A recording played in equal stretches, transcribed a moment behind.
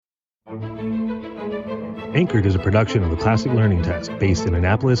Anchored is a production of the Classic Learning Test based in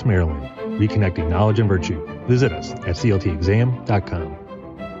Annapolis, Maryland, reconnecting knowledge and virtue. Visit us at cltexam.com.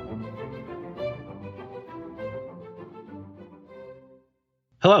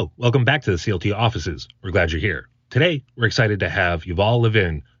 Hello, welcome back to the CLT offices. We're glad you're here. Today, we're excited to have Yuval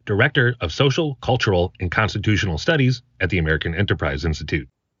Levin, Director of Social, Cultural, and Constitutional Studies at the American Enterprise Institute.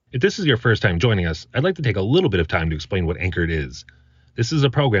 If this is your first time joining us, I'd like to take a little bit of time to explain what Anchored is. This is a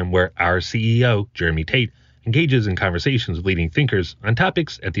program where our CEO, Jeremy Tate, engages in conversations with leading thinkers on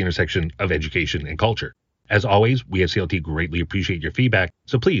topics at the intersection of education and culture. As always, we at CLT greatly appreciate your feedback,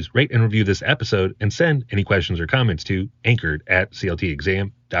 so please rate and review this episode and send any questions or comments to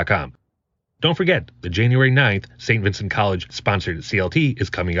anchored@cltexam.com. Don't forget, the January 9th St. Vincent College sponsored CLT is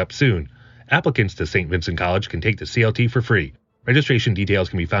coming up soon. Applicants to St. Vincent College can take the CLT for free. Registration details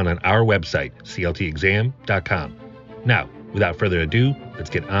can be found on our website, cltexam.com. Now, without further ado, let's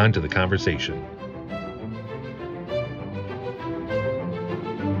get on to the conversation.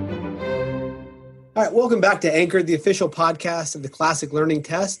 All right, welcome back to Anchored, the official podcast of the Classic Learning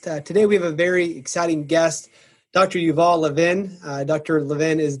Test. Today we have a very exciting guest, Dr. Yuval Levin. Dr.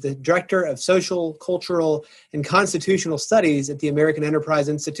 Levin is the Director of Social, Cultural, and Constitutional Studies at the American Enterprise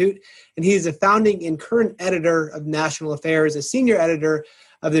Institute, and he is a founding and current editor of National Affairs, a senior editor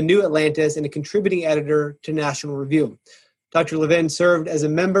of the New Atlantis, and a contributing editor to National Review. Dr. Levin served as a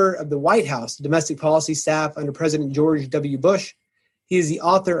member of the White House domestic policy staff under President George W. Bush. He is the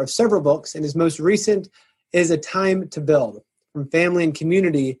author of several books, and his most recent is A Time to Build, From Family and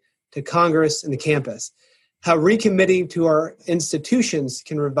Community to Congress and the Campus, How Recommitting to Our Institutions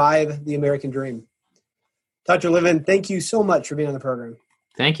Can Revive the American Dream. Dr. Levin, thank you so much for being on the program.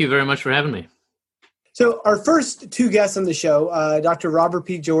 Thank you very much for having me. So our first two guests on the show, Dr. Robert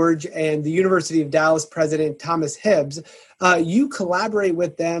P. George and the University of Dallas President Thomas Hibbs, you collaborate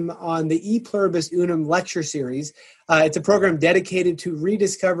with them on the E Pluribus Unum lecture series. It's a program dedicated to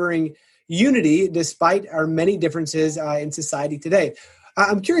rediscovering unity despite our many differences in society today.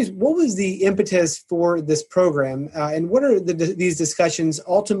 I'm curious, what was the impetus for this program, and what are these discussions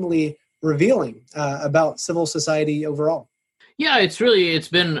ultimately revealing about civil society overall? Yeah, it's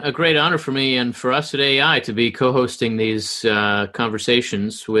been a great honor for me and for us at AEI to be co-hosting these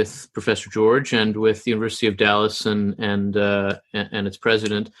conversations with Professor George and with the University of Dallas and its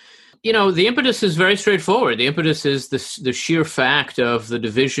president. You know, the impetus is very straightforward. The impetus is the sheer fact of the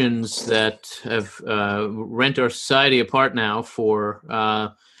divisions that have rent our society apart now for,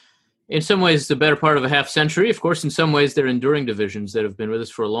 in some ways, the better part of a half century. Of course, in some ways, they're enduring divisions that have been with us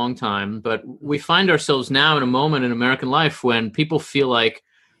for a long time. But we find ourselves now in a moment in American life when people feel like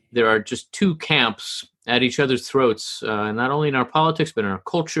there are just two camps at each other's throats, not only in our politics, but in our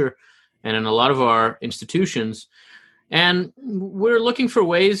culture and in a lot of our institutions. And we're looking for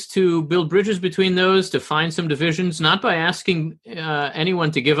ways to build bridges between those, to find some divisions, not by asking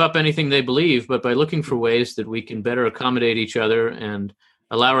anyone to give up anything they believe, but by looking for ways that we can better accommodate each other and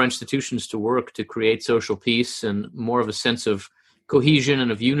allow our institutions to work to create social peace and more of a sense of cohesion and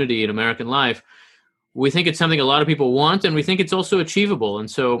of unity in American life. We think it's something a lot of people want, and we think it's also achievable.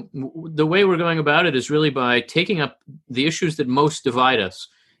 And so the way we're going about it is really by taking up the issues that most divide us,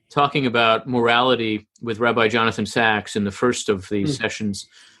 talking about morality with Rabbi Jonathan Sacks in the first of these sessions,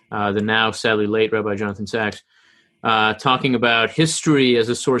 the now sadly late Rabbi Jonathan Sacks, talking about history as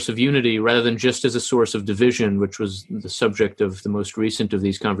a source of unity rather than just as a source of division, which was the subject of the most recent of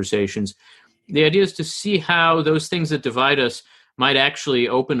these conversations. The idea is to see how those things that divide us might actually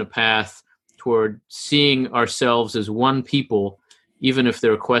open a path toward seeing ourselves as one people, even if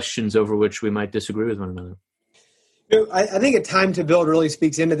there are questions over which we might disagree with one another. I think A Time to Build really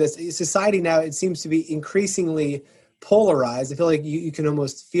speaks into this. Society now, it seems to be increasingly polarized. I feel like you can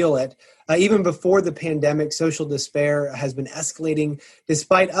almost feel it. Even before the pandemic, social despair has been escalating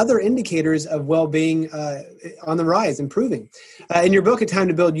despite other indicators of well-being on the rise, improving. In your book, A Time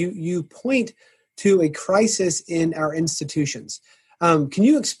to Build, you point to a crisis in our institutions. Can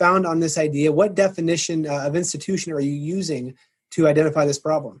you expound on this idea? What definition of institution are you using to identify this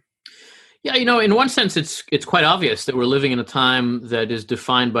problem? Yeah, you know, in one sense, it's quite obvious that we're living in a time that is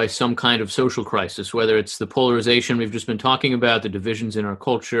defined by some kind of social crisis, whether it's the polarization we've just been talking about, the divisions in our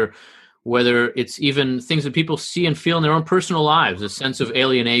culture, whether it's even things that people see and feel in their own personal lives, a sense of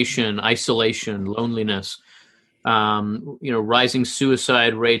alienation, isolation, loneliness, rising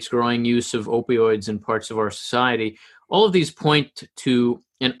suicide rates, growing use of opioids in parts of our society. All of these point to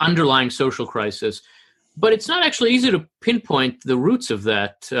an underlying social crisis. But it's not actually easy to pinpoint the roots of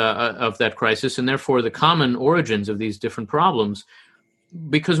that crisis, and therefore the common origins of these different problems.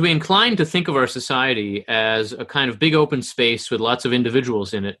 because we incline to think of our society as a kind of big open space with lots of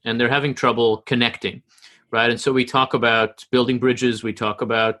individuals in it, and they're having trouble connecting, right? And so we talk about building bridges, we talk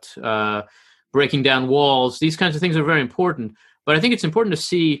about breaking down walls. These kinds of things are very important, but I think it's important to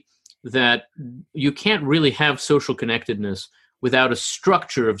see that you can't really have social connectedness without a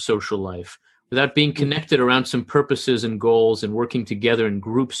structure of social life, without being connected around some purposes and goals and working together in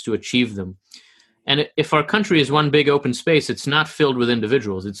groups to achieve them. And if our country is one big open space, it's not filled with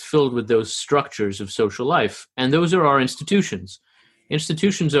individuals. It's filled with those structures of social life. And those are our institutions.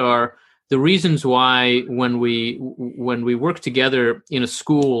 Institutions are the reasons why when we work together in a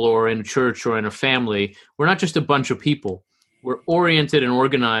school or in a church or in a family, we're not just a bunch of people. We're oriented and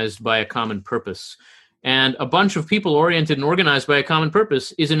organized by a common purpose. And a bunch of people oriented and organized by a common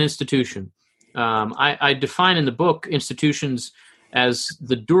purpose is an institution. I define in the book institutions as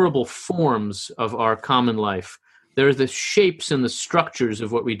the durable forms of our common life. They're the shapes and the structures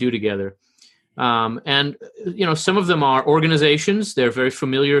of what we do together. And some of them are organizations. They're very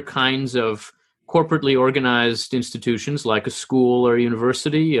familiar kinds of corporately organized institutions, like a school or a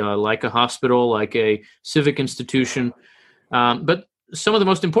university, like a hospital, like a civic institution. But some of the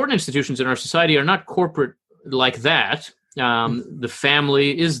most important institutions in our society are not corporate like that. The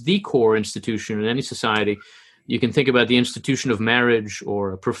family is the core institution in any society. You can think about the institution of marriage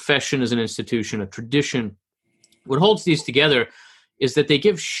or a profession as an institution, a tradition. What holds these together is that they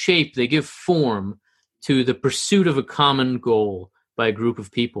give shape, they give form to the pursuit of a common goal by a group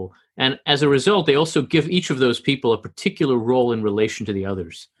of people. And as a result, they also give each of those people a particular role in relation to the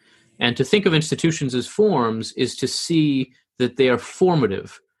others. And to think of institutions as forms is to see that they are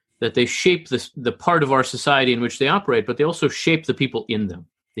formative, that they shape the part of our society in which they operate, but they also shape the people in them.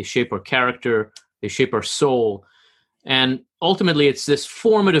 They shape our character, they shape our soul. And ultimately, it's this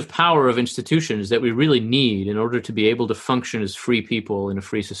formative power of institutions that we really need in order to be able to function as free people in a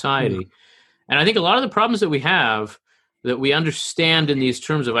free society. Mm. And I think a lot of the problems that we have, that we understand in these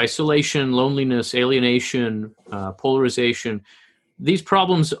terms of isolation, loneliness, alienation, polarization, these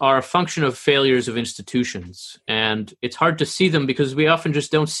problems are a function of failures of institutions. And it's hard to see them because we often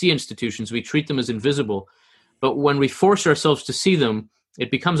just don't see institutions. We treat them as invisible. But when we force ourselves to see them, it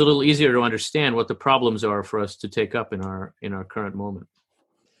becomes a little easier to understand what the problems are for us to take up in our current moment.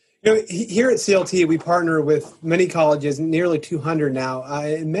 Here at CLT, we partner with many colleges, nearly 200 now.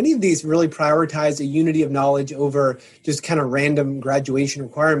 And many of these really prioritize a unity of knowledge over just kind of random graduation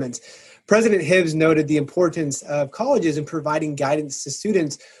requirements. President Hibbs noted the importance of colleges in providing guidance to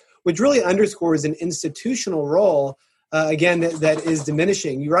students, which really underscores an institutional role, that is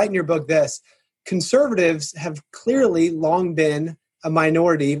diminishing. You write in your book this: conservatives have clearly long been a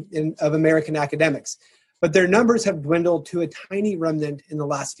minority of American academics, but their numbers have dwindled to a tiny remnant in the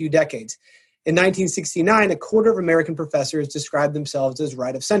last few decades. In 1969, a quarter of American professors described themselves as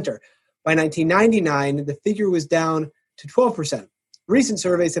right of center. By 1999, the figure was down to 12%. Recent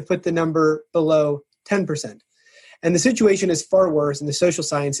surveys have put the number below 10%. And the situation is far worse in the social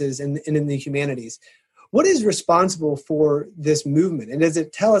sciences and in the humanities. What is responsible for this movement? And does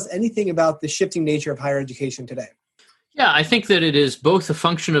it tell us anything about the shifting nature of higher education today? Yeah, I think that it is both a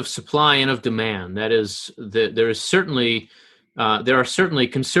function of supply and of demand. That is, there are certainly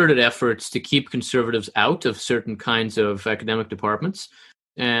concerted efforts to keep conservatives out of certain kinds of academic departments,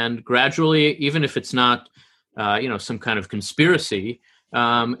 and gradually, even if it's not, some kind of conspiracy,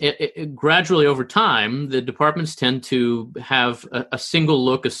 gradually over time, the departments tend to have a single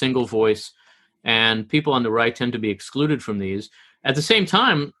look, a single voice, and people on the right tend to be excluded from these. At the same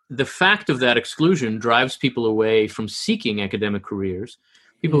time, the fact of that exclusion drives people away from seeking academic careers.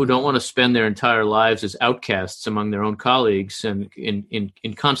 People who don't want to spend their entire lives as outcasts among their own colleagues and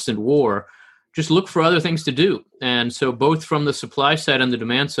in constant war just look for other things to do. And so both from the supply side and the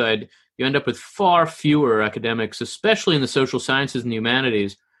demand side, you end up with far fewer academics, especially in the social sciences and the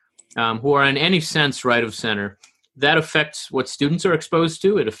humanities, who are in any sense right of center. That affects what students are exposed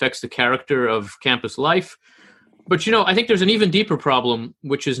to. It affects the character of campus life. But, I think there's an even deeper problem,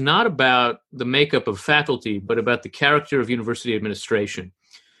 which is not about the makeup of faculty, but about the character of university administration.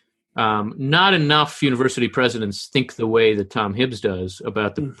 Not enough university presidents think the way that Tom Hibbs does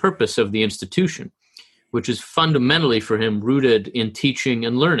about the purpose of the institution, which is fundamentally for him rooted in teaching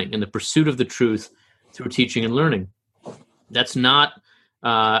and learning, in the pursuit of the truth through teaching and learning. That's not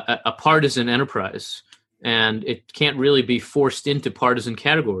a partisan enterprise, and it can't really be forced into partisan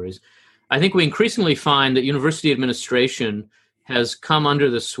categories. I think we increasingly find that university administration has come under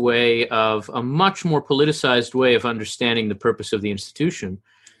the sway of a much more politicized way of understanding the purpose of the institution,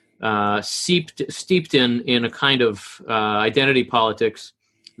 steeped in a kind of identity politics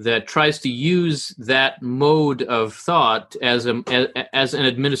that tries to use that mode of thought as an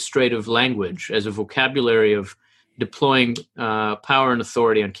administrative language, as a vocabulary of deploying power and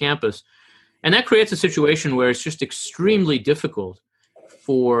authority on campus. And that creates a situation where it's just extremely difficult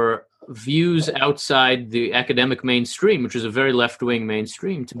for views outside the academic mainstream, which is a very left-wing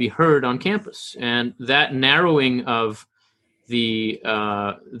mainstream, to be heard on campus. And that narrowing of the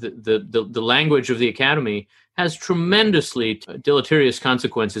language of the academy has tremendously deleterious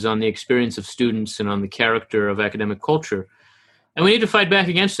consequences on the experience of students and on the character of academic culture. And we need to fight back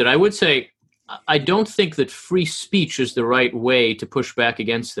against it. I would say, I don't think that free speech is the right way to push back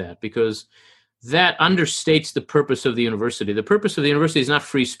against that, because that understates the purpose of the university. The purpose of the university is not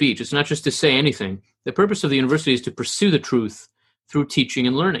free speech. It's not just to say anything. The purpose of the university is to pursue the truth through teaching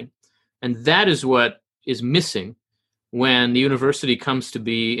and learning. And that is what is missing when the university comes to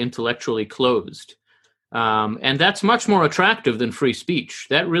be intellectually closed. And that's much more attractive than free speech.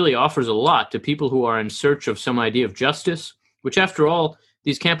 That really offers a lot to people who are in search of some idea of justice, which, after all,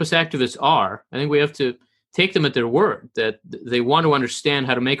 these campus activists are. I think we have to take them at their word, that they want to understand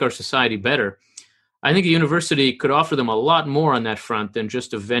how to make our society better. I think the university could offer them a lot more on that front than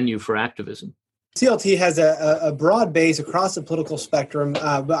just a venue for activism. CLT has a broad base across the political spectrum,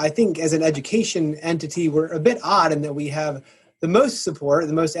 but I think as an education entity, we're a bit odd in that we have the most support,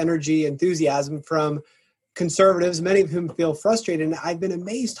 the most energy, enthusiasm from conservatives, many of whom feel frustrated. And I've been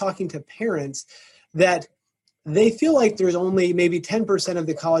amazed talking to parents that they feel like there's only maybe 10% of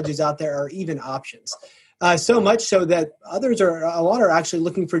the colleges out there are even options. So much so that a lot are actually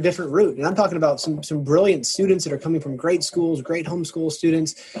looking for a different route. And I'm talking about some brilliant students that are coming from great schools, great homeschool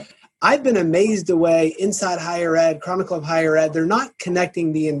students. I've been amazed the way Inside Higher Ed, Chronicle of Higher Ed, they're not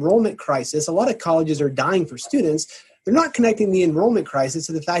connecting the enrollment crisis. A lot of colleges are dying for students. They're not connecting the enrollment crisis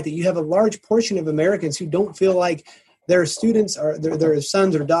to the fact that you have a large portion of Americans who don't feel like their students or their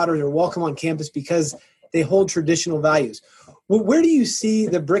sons or daughters are welcome on campus because they hold traditional values. Where do you see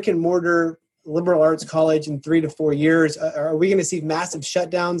the brick and mortar liberal arts college in 3 to 4 years? Are we going to see massive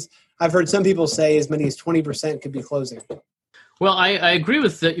shutdowns? I've heard some people say as many as 20% could be closing. Well, I agree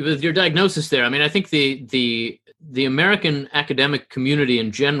with your diagnosis there. I mean, I think the American academic community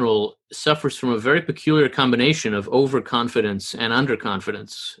in general suffers from a very peculiar combination of overconfidence and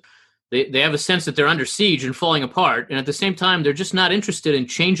underconfidence. They have a sense that they're under siege and falling apart, and at the same time, they're just not interested in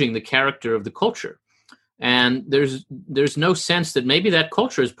changing the character of the culture. And there's no sense that maybe that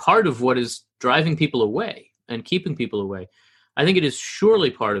culture is part of what is driving people away and keeping people away. I think it is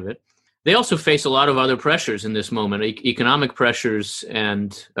surely part of it. They also face a lot of other pressures in this moment, economic pressures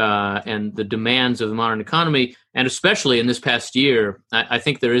and the demands of the modern economy. And especially in this past year, I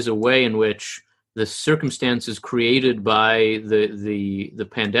think there is a way in which the circumstances created by the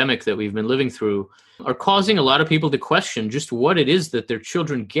pandemic that we've been living through are causing a lot of people to question just what it is that their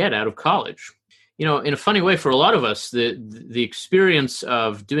children get out of college. You know, in a funny way, for a lot of us, the experience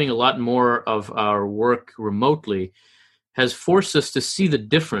of doing a lot more of our work remotely has forced us to see the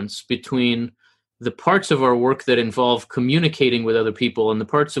difference between the parts of our work that involve communicating with other people and the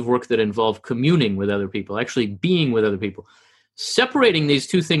parts of work that involve communing with other people, actually being with other people. Separating these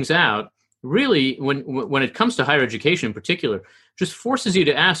two things out, really, when it comes to higher education in particular, just forces you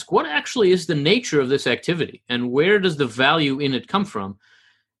to ask, what actually is the nature of this activity and where does the value in it come from?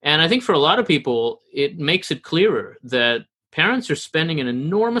 And I think for a lot of people, it makes it clearer that parents are spending an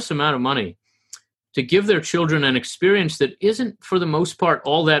enormous amount of money to give their children an experience that isn't, for the most part,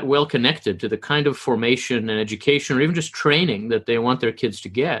 all that well connected to the kind of formation and education or even just training that they want their kids to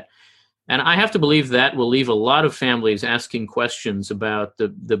get. And I have to believe that will leave a lot of families asking questions about the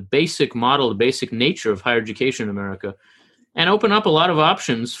basic model, the basic nature of higher education in America, and open up a lot of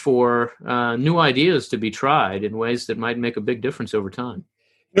options for new ideas to be tried in ways that might make a big difference over time.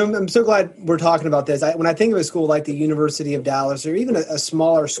 You know, I'm so glad we're talking about this. When I think of a school like the University of Dallas, or even a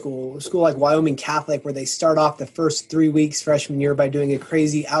smaller school, a school like Wyoming Catholic, where they start off the first 3 weeks freshman year by doing a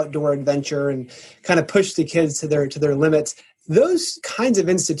crazy outdoor adventure and kind of push the kids to their limits, those kinds of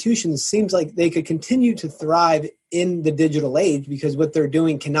institutions seems like they could continue to thrive in the digital age because what they're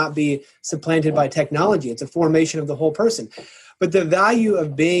doing cannot be supplanted by technology. It's a formation of the whole person. But the value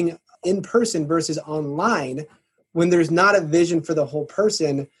of being in person versus online, when there's not a vision for the whole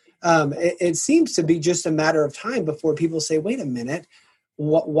person, it seems to be just a matter of time before people say, wait a minute,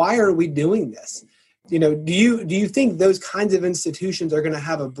 why are we doing this? You know, do you think those kinds of institutions are going to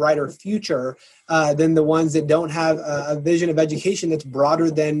have a brighter future than the ones that don't have a vision of education that's broader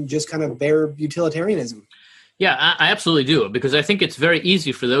than just kind of bare utilitarianism? Yeah, I absolutely do, because I think it's very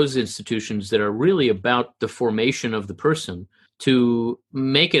easy for those institutions that are really about the formation of the person to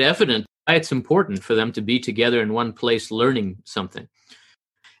make it evident why it's important for them to be together in one place learning something.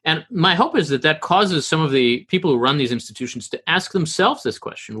 And my hope is that that causes some of the people who run these institutions to ask themselves this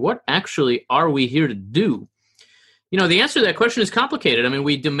question: what actually are we here to do? The answer to that question is complicated. I mean,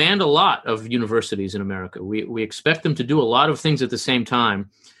 we demand a lot of universities in America. We expect them to do a lot of things at the same time.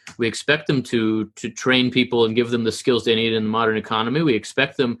 We expect them to train people and give them the skills they need in the modern economy. We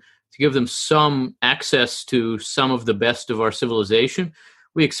expect them to give them some access to some of the best of our civilization.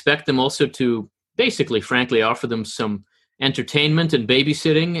 We expect them also to basically, frankly, offer them some entertainment and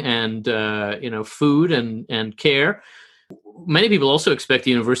babysitting and food and care. Many people also expect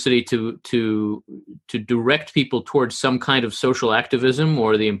the university to direct people towards some kind of social activism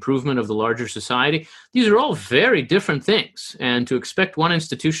or the improvement of the larger society. These are all very different things. And to expect one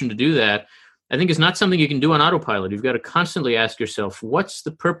institution to do that, I think, is not something you can do on autopilot. You've got to constantly ask yourself, what's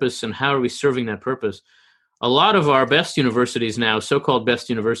the purpose and how are we serving that purpose? A lot of our best universities now, so-called best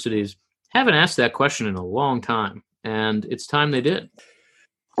universities, haven't asked that question in a long time. And it's time they did.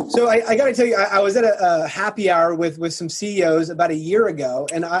 So I got to tell you, I was at a happy hour with some CEOs about a year ago,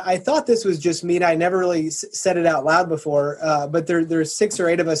 and I thought this was just me, and I never really said it out loud before, but there's 6 or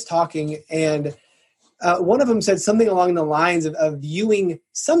 8 of us talking, and one of them said something along the lines of viewing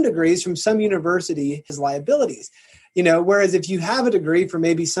some degrees from some university as liabilities. Whereas if you have a degree from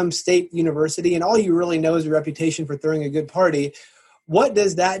maybe some state university and all you really know is a reputation for throwing a good party, what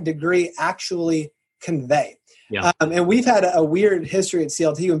does that degree actually convey? Yeah. And we've had a weird history at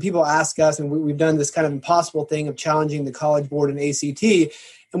CLT when people ask us, and we've done this kind of impossible thing of challenging the College Board and ACT,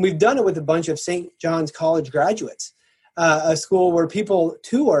 and we've done it with a bunch of St. John's College graduates, a school where people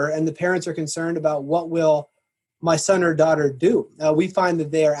tour and the parents are concerned about what will my son or daughter do. We find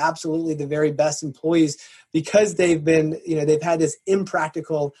that they are absolutely the very best employees because they've had this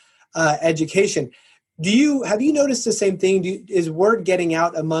impractical education. Have you noticed the same thing? Is word getting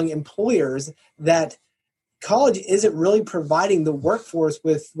out among employers that college isn't really providing the workforce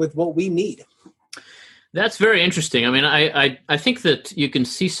with what we need? That's very interesting. I mean, I think that you can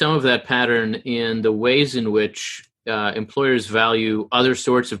see some of that pattern in the ways in which employers value other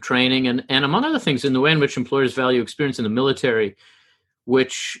sorts of training and among other things, in the way in which employers value experience in the military,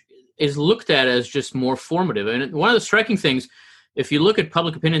 which is looked at as just more formative. And one of the striking things, if you look at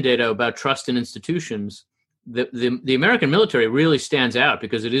public opinion data about trust in institutions, the American military really stands out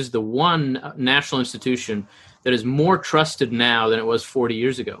because it is the one national institution that is more trusted now than it was 40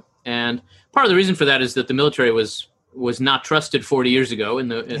 years ago. And part of the reason for that is that the military was not trusted 40 years ago in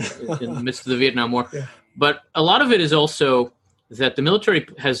the midst of the Vietnam War. Yeah. But a lot of it is also that the military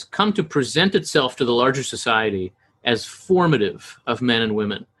has come to present itself to the larger society as formative of men and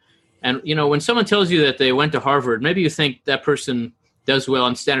women. And, when someone tells you that they went to Harvard, maybe you think that person does well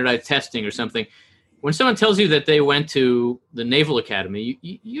on standardized testing or something. When someone tells you that they went to the Naval Academy,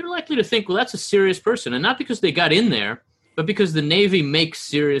 you're likely to think, well, that's a serious person. And not because they got in there, but because the Navy makes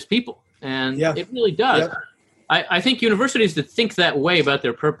serious people. And It really does. Yeah. I think universities that think that way about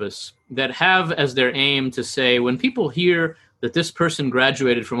their purpose, that have as their aim to say, when people hear that this person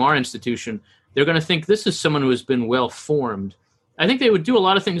graduated from our institution, they're going to think this is someone who has been well formed. I think they would do a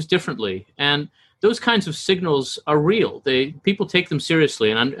lot of things differently. And those kinds of signals are real. People take them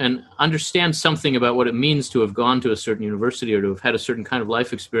seriously and understand something about what it means to have gone to a certain university or to have had a certain kind of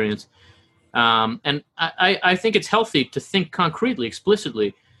life experience. And I think it's healthy to think concretely,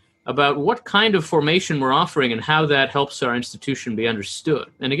 explicitly, about what kind of formation we're offering and how that helps our institution be understood.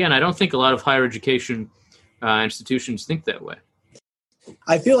 And again, I don't think a lot of higher education institutions think that way.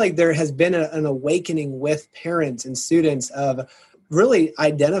 I feel like there has been an awakening with parents and students of really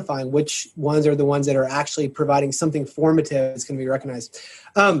identifying which ones are the ones that are actually providing something formative that's going to be recognized.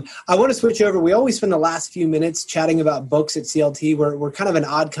 I want to switch over. We always spend the last few minutes chatting about books at CLT. We're kind of an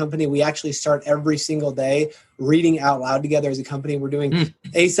odd company. We actually start every single day reading out loud together as a company. We're doing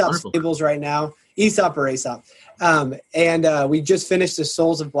Aesop's Fables right now, Aesop or Aesop. And we just finished The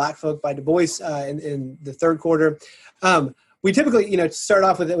Souls of Black Folk by Du Bois in the third quarter. We typically, start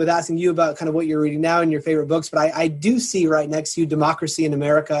off with asking you about kind of what you're reading now and your favorite books, but I do see right next to you Democracy in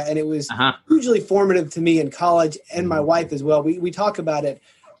America, and it was hugely formative to me in college and my wife as well. We talk about it.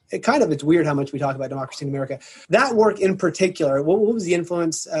 It's weird how much we talk about Democracy in America. That work in particular, what was the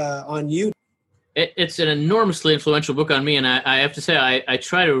influence on you? It's an enormously influential book on me, and I have to say I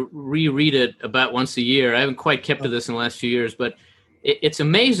try to reread it about once a year. I haven't quite kept to this in the last few years, but it's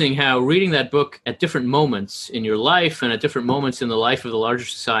amazing how reading that book at different moments in your life and at different moments in the life of the larger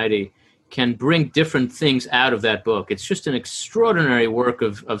society can bring different things out of that book. It's just an extraordinary work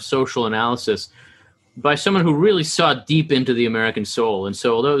of social analysis by someone who really saw deep into the American soul. And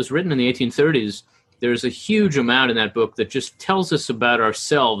so although it was written in the 1830s, there's a huge amount in that book that just tells us about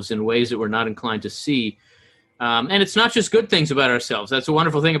ourselves in ways that we're not inclined to see. And it's not just good things about ourselves. That's a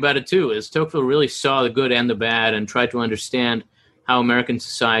wonderful thing about it, too, is Tocqueville really saw the good and the bad and tried to understand how American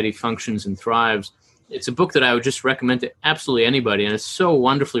society functions and thrives. It's a book that I would just recommend to absolutely anybody, and it's so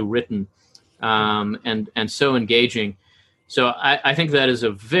wonderfully written and so engaging. So I think that is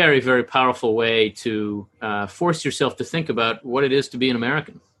a very, very powerful way to force yourself to think about what it is to be an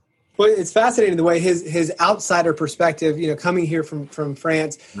American. Well, it's fascinating the way his outsider perspective, coming here from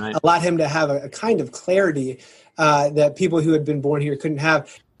France, Right. allowed him to have a kind of clarity that people who had been born here couldn't have.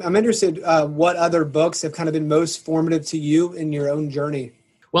 I'm interested, what other books have kind of been most formative to you in your own journey?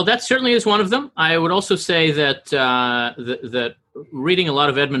 Well, that certainly is one of them. I would also say that that reading a lot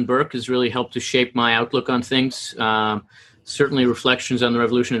of Edmund Burke has really helped to shape my outlook on things. Certainly Reflections on the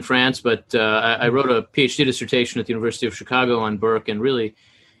Revolution in France, but I wrote a PhD dissertation at the University of Chicago on Burke, and really,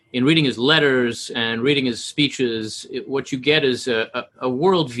 in reading his letters and reading his speeches, what you get is a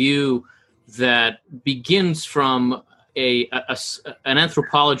worldview that begins from an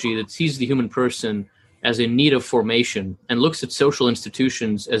anthropology that sees the human person as in need of formation and looks at social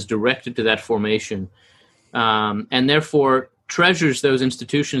institutions as directed to that formation, and therefore treasures those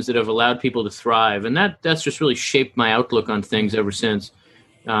institutions that have allowed people to thrive. And that's just really shaped my outlook on things ever since.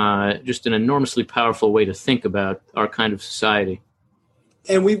 Just an enormously powerful way to think about our kind of society.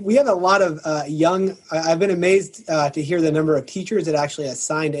 And we have a lot of young, I've been amazed to hear the number of teachers that actually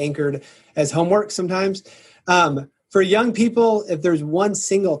assigned Anchored as homework sometimes. For young people, if there's one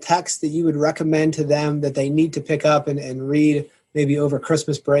single text that you would recommend to them that they need to pick up and read maybe over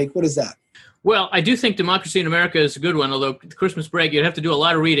Christmas break, what is that? Well, I do think Democracy in America is a good one, although Christmas break, you'd have to do a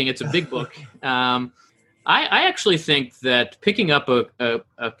lot of reading. It's a big book. I actually think that picking up a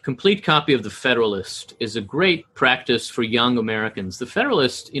complete copy of The Federalist is a great practice for young Americans. The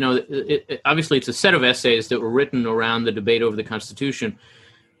Federalist, obviously it's a set of essays that were written around the debate over the Constitution,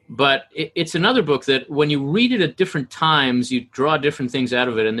 but it's another book that when you read it at different times, you draw different things out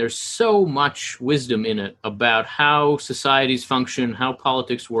of it, and there's so much wisdom in it about how societies function, how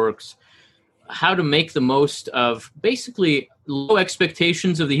politics works, how to make the most of basically low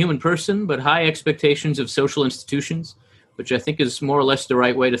expectations of the human person, but high expectations of social institutions, which I think is more or less the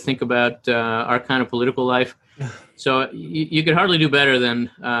right way to think about our kind of political life. So you could hardly do better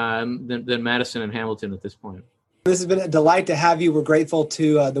than Madison and Hamilton at this point. This has been a delight to have you. We're grateful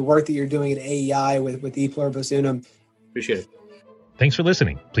to the work that you're doing at AEI with E Pluribus Unum. Appreciate it. Thanks for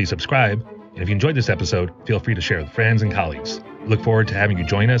listening. Please subscribe. And if you enjoyed this episode, feel free to share with friends and colleagues. Look forward to having you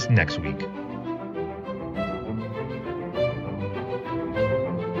join us next week.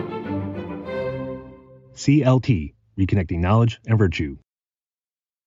 CLT, Reconnecting Knowledge and Virtue.